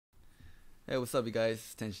Hey, what's up, you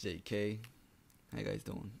guys? Tenchijk. How you guys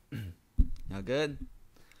doing? Y'all good?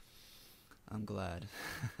 I'm glad.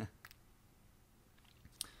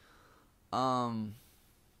 um,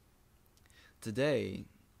 Today,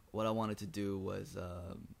 what I wanted to do was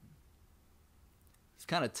just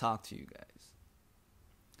kind of talk to you guys,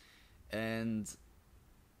 and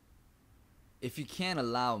if you can't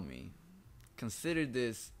allow me, consider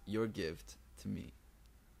this your gift to me.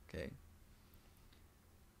 Okay?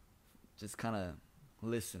 Just kind of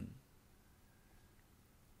listen.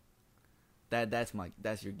 That's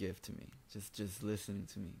your gift to me. Just listening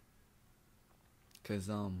to me. 'Cause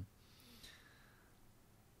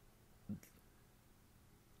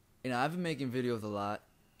I've been making videos a lot.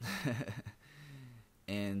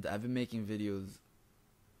 And I've been making videos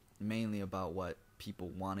mainly about what people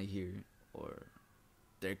want to hear, or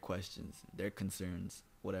their questions, their concerns,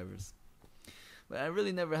 whatever's. But I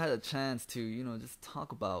really never had a chance to, just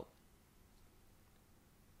talk about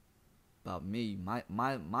me,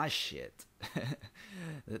 my shit.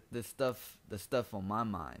 the stuff on my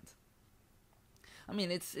mind. I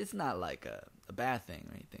mean, it's not like a bad thing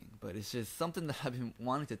or anything, but it's just something that I've been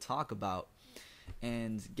wanting to talk about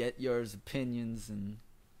and get your opinions and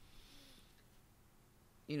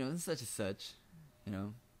and such and such.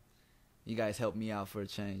 You guys help me out for a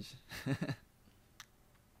change.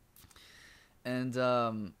 And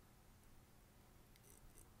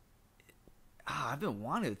I've been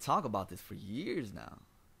wanting to talk about this for years now.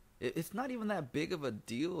 It's not even that big of a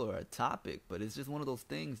deal or a topic, but it's just one of those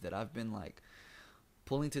things that I've been like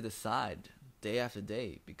pulling to the side day after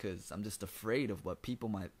day because I'm just afraid of what people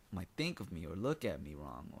might think of me or look at me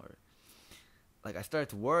wrong, or like I started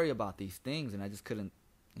to worry about these things and I just couldn't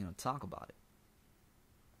talk about it.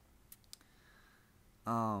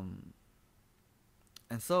 And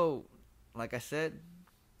so, like I said,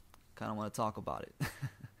 kind of want to talk about it.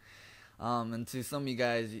 And to some of you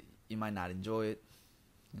guys, you might not enjoy it,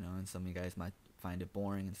 and some of you guys might find it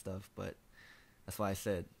boring and stuff, but that's why I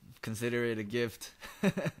said, consider it a gift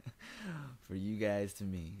for you guys to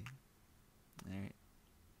me. Alright.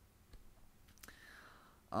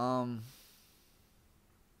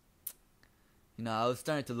 I was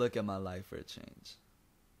starting to look at my life for a change.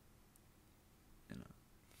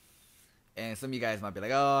 And some of you guys might be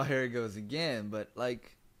like, oh, here it goes again. But,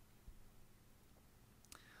 like,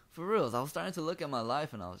 for reals, I was starting to look at my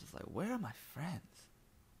life and I was just like, where are my friends?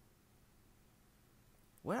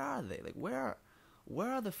 Where are they? Like, where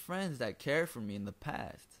are the friends that cared for me in the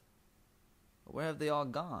past? Where have they all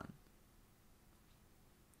gone?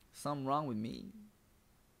 Something wrong with me?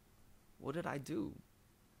 What did I do?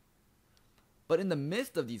 But in the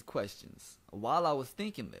midst of these questions, while I was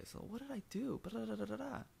thinking this, what did I do?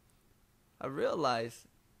 I realized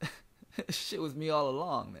shit was me all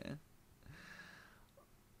along, man.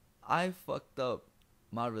 I fucked up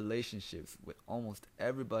my relationships with almost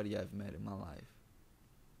everybody I've met in my life.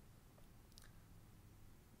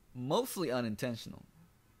 Mostly unintentional,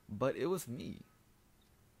 but it was me.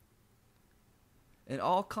 It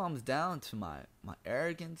all comes down to my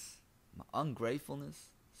arrogance, my ungratefulness,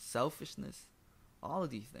 selfishness, all of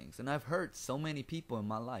these things. And I've hurt so many people in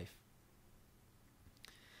my life.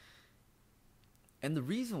 And the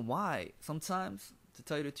reason why, sometimes, to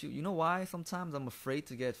tell you the truth, you know why sometimes I'm afraid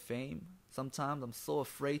to get fame? Sometimes I'm so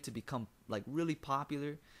afraid to become like really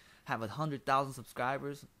popular, have 100,000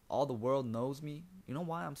 subscribers, all the world knows me. You know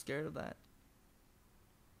why I'm scared of that?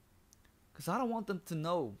 Because I don't want them to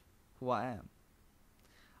know who I am.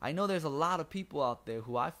 I know there's a lot of people out there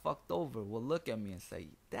who I fucked over will look at me and say,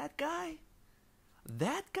 that guy?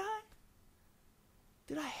 That guy?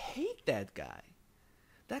 Dude, I hate that guy.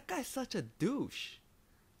 That guy's such a douche.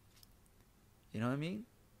 You know what I mean?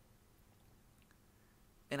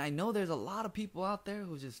 And I know there's a lot of people out there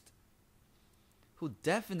who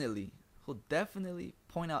definitely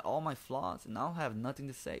point out all my flaws and I'll have nothing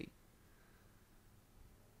to say.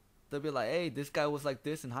 They'll be like, hey, this guy was like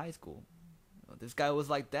this in high school. This guy was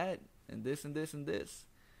like that and this and this and this.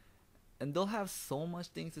 And they'll have so much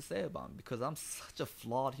things to say about me because I'm such a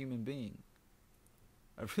flawed human being.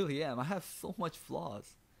 I really am. I have so much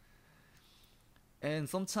flaws. And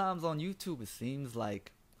sometimes on YouTube it seems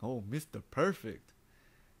like, oh, Mr. Perfect.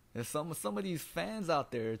 And some of these fans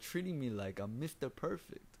out there are treating me like I'm Mr.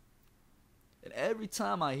 Perfect. And every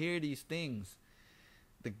time I hear these things,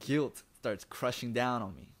 the guilt starts crushing down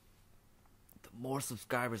on me. The more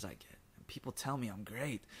subscribers I get, and people tell me I'm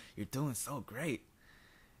great, you're doing so great.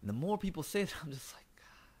 And the more people say it, I'm just like,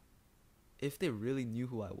 God, if they really knew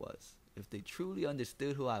who I was, if they truly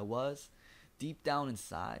understood who I was, deep down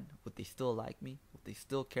inside, would they still like me? Would they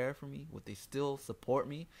still care for me? Would they still support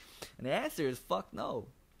me? And the answer is fuck no.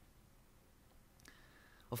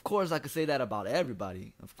 Of course, I could say that about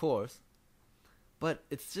everybody, of course. But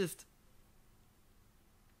it's just,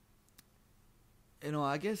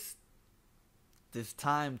 I guess this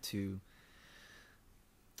time to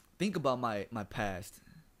think about my past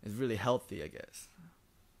is really healthy, I guess.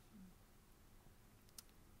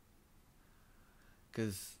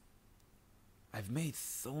 Because I've made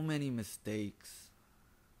so many mistakes.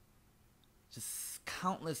 Just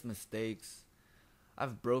countless mistakes.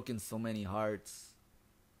 I've broken so many hearts.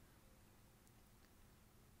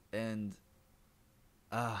 And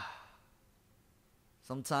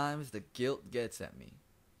sometimes the guilt gets at me.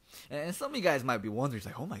 And some of you guys might be wondering, it's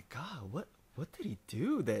like, oh my God, what did he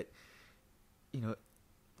do that,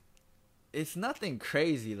 it's nothing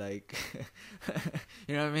crazy, like,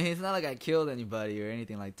 you know what I mean? It's not like I killed anybody or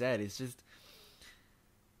anything like that. It's just,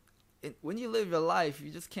 when you live your life,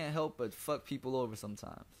 you just can't help but fuck people over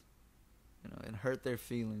sometimes, and hurt their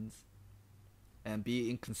feelings and be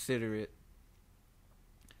inconsiderate.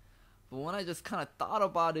 But when I just kind of thought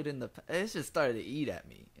about it it just started to eat at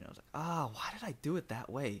me. I was like, why did I do it that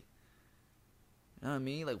way? You know what I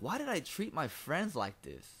mean? Like, why did I treat my friends like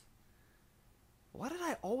this? Why did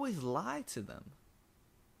I always lie to them?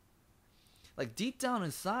 Like, deep down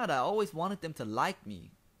inside, I always wanted them to like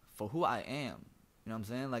me for who I am. You know what I'm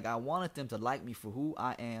saying? Like, I wanted them to like me for who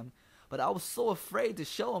I am, but I was so afraid to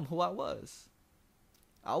show them who I was.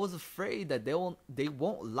 I was afraid that they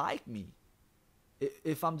won't like me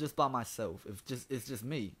if I'm just by myself, it's just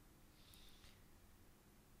me.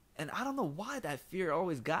 And I don't know why that fear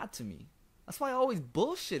always got to me. That's why I always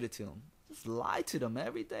bullshitted to them. Just lied to them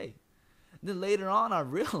every day. And then later on, I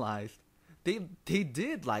realized they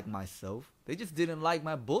did like myself. They just didn't like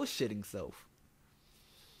my bullshitting self.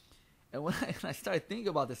 And when I started thinking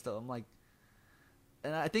about this stuff, I'm like,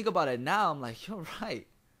 and I think about it now, I'm like, you're right.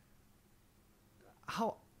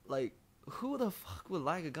 Who the fuck would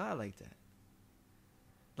like a guy like that?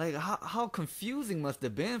 Like, how confusing must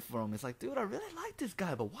have been for him. It's like, dude, I really like this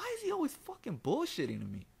guy, but why is he always fucking bullshitting to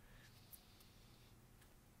me?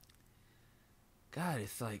 God,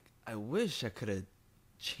 it's like, I wish I could have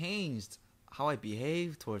changed how I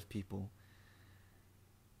behave towards people.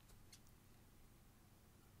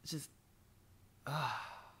 It's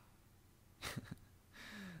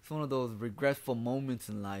one of those regretful moments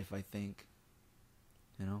in life, I think.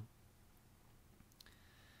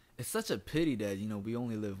 It's such a pity that, we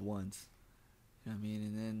only live once. You know what I mean?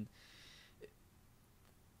 And then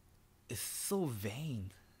it's so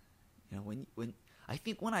vain. When I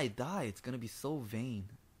think when I die, it's gonna be so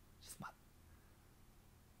vain.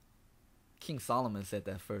 King Solomon said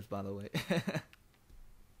that first, by the way.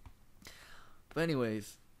 But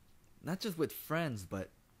anyways, not just with friends,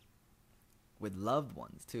 but with loved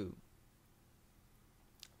ones too.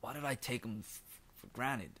 Why did I take them for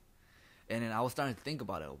granted? And then I was starting to think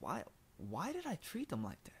about it. Why did I treat them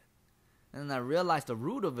like that? And then I realized the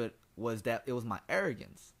root of it was that it was my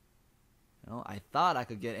arrogance. I thought I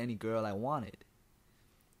could get any girl I wanted.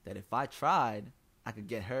 That if I tried, I could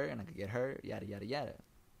get her, and I could get her, yada, yada, yada.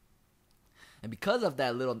 And because of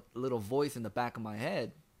that little voice in the back of my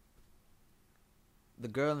head, the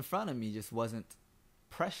girl in front of me just wasn't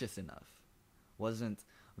precious enough, wasn't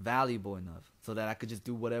valuable enough, so that I could just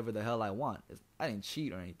do whatever the hell I want. I didn't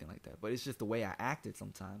cheat or anything like that, but it's just the way I acted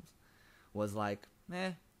sometimes. Was like,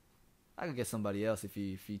 I could get somebody else if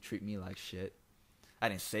you treat me like shit. I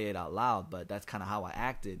didn't say it out loud, but that's kind of how I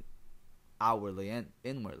acted, outwardly and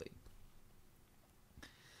inwardly.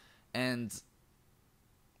 And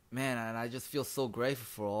man, and I just feel so grateful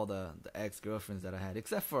for all the ex-girlfriends that I had,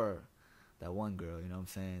 except for that one girl, you know what I'm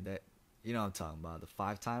saying? That, you know what I'm talking about, the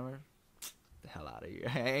 5-timer? The hell out of here.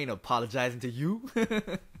 I ain't apologizing to you.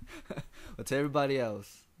 But to everybody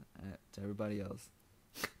else.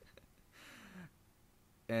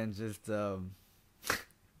 And just, that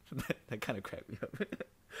kind of cracked me up.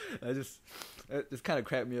 It just kind of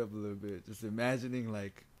cracked me up a little bit. Just imagining,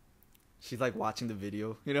 like, she's, like, watching the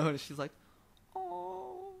video, and she's like,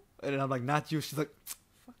 oh. And then I'm like, not you. She's like,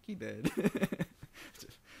 fuck you, dead.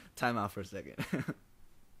 Just time out for a second.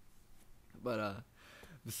 But,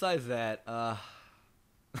 besides that, I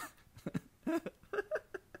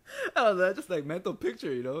don't know, just like mental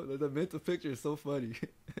picture, the mental picture is so funny.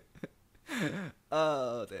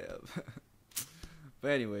 Oh, damn.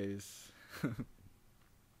 But anyways,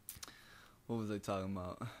 what was I talking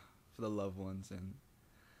about? For the loved ones, and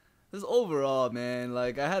just overall, man,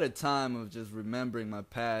 like, I had a time of just remembering my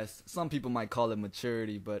past. Some people might call it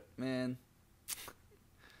maturity, but man,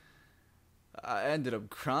 I ended up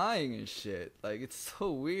crying and shit. Like, it's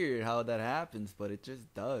so weird how that happens, but it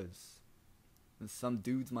just does. And some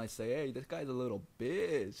dudes might say, hey, this guy's a little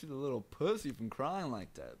bitch. She's a little pussy from crying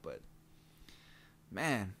like that. But,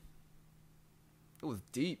 man, it was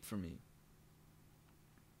deep for me.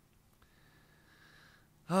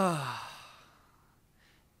 And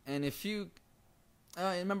if you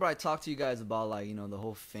remember, I talked to you guys about, like, you know, the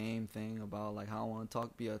whole fame thing, about like how I want to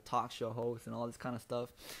be a talk show host and all this kind of stuff.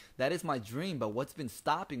 That is my dream, but what's been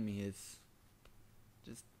stopping me is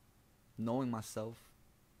just knowing myself.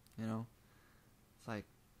 You know, it's like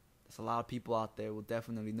there's a lot of people out there will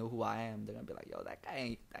definitely know who I am. They're gonna be like, yo, that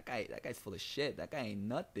guy's full of shit. That guy ain't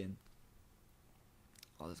nothing.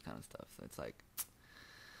 All this kind of stuff. So it's like,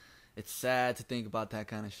 it's sad to think about that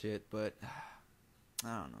kind of shit, but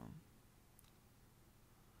I don't know.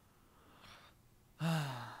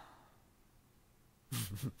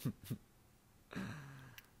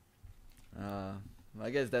 I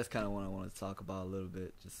guess that's kind of what I want to talk about a little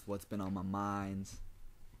bit. Just what's been on my mind.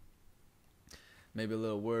 Maybe a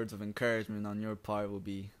little words of encouragement on your part will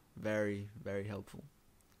be very, very helpful.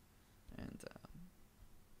 And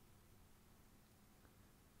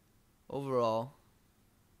overall,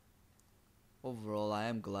 I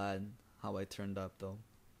am glad how I turned up, though.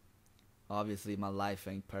 Obviously, my life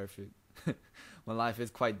ain't perfect. My life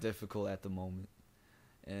is quite difficult at the moment,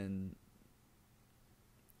 and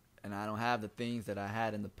I don't have the things that I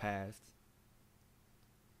had in the past.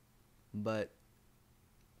 But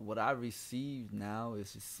what I received now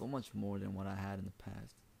is just so much more than what I had in the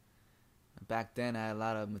past. Back then, I had a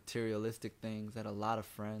lot of materialistic things. I had a lot of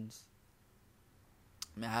friends.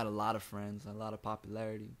 I had a lot of friends, a lot of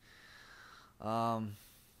popularity. Had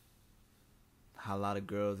a lot of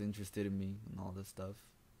girls interested in me and all this stuff.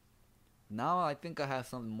 Now I think I have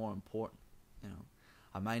something more important. You know,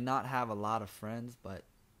 I might not have a lot of friends, but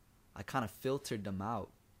I kind of filtered them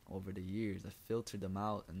out over the years. I filtered them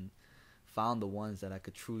out and found the ones that I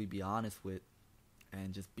could truly be honest with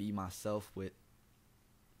and just be myself with.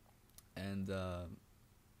 And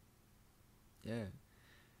yeah,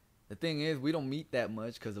 the thing is, we don't meet that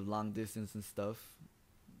much because of long distance and stuff.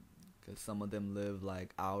 Because some of them live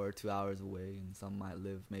like hour, 2 hours away, and some might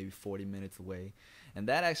live maybe 40 minutes away, and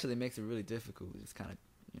that actually makes it really difficult. Just kind of,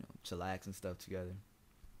 you know, chillax and stuff together.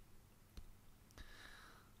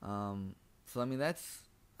 So I mean, that's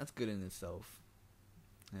good in itself.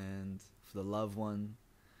 And for the loved one,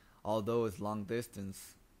 although it's long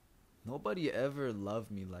distance, nobody ever loved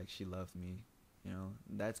me like she loved me. You know,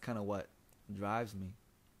 that's kind of what drives me.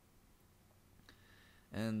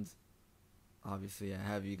 And obviously, I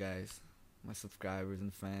have you guys, my subscribers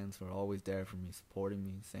and fans, who are always there for me, supporting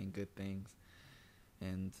me, saying good things.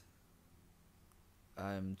 And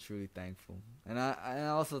I'm truly thankful. And I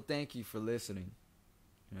also thank you for listening.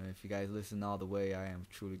 You know, if you guys listen all the way, I am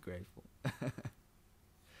truly grateful.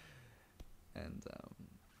 And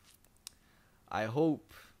I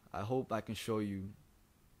hope I can show you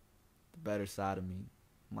the better side of me,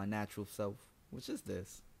 my natural self, which is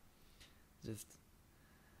this.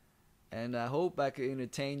 And I hope I can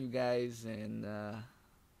entertain you guys, and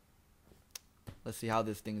let's see how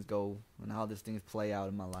these things go and how these things play out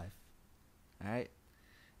in my life. All right.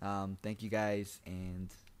 Thank you guys, and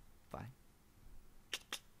bye.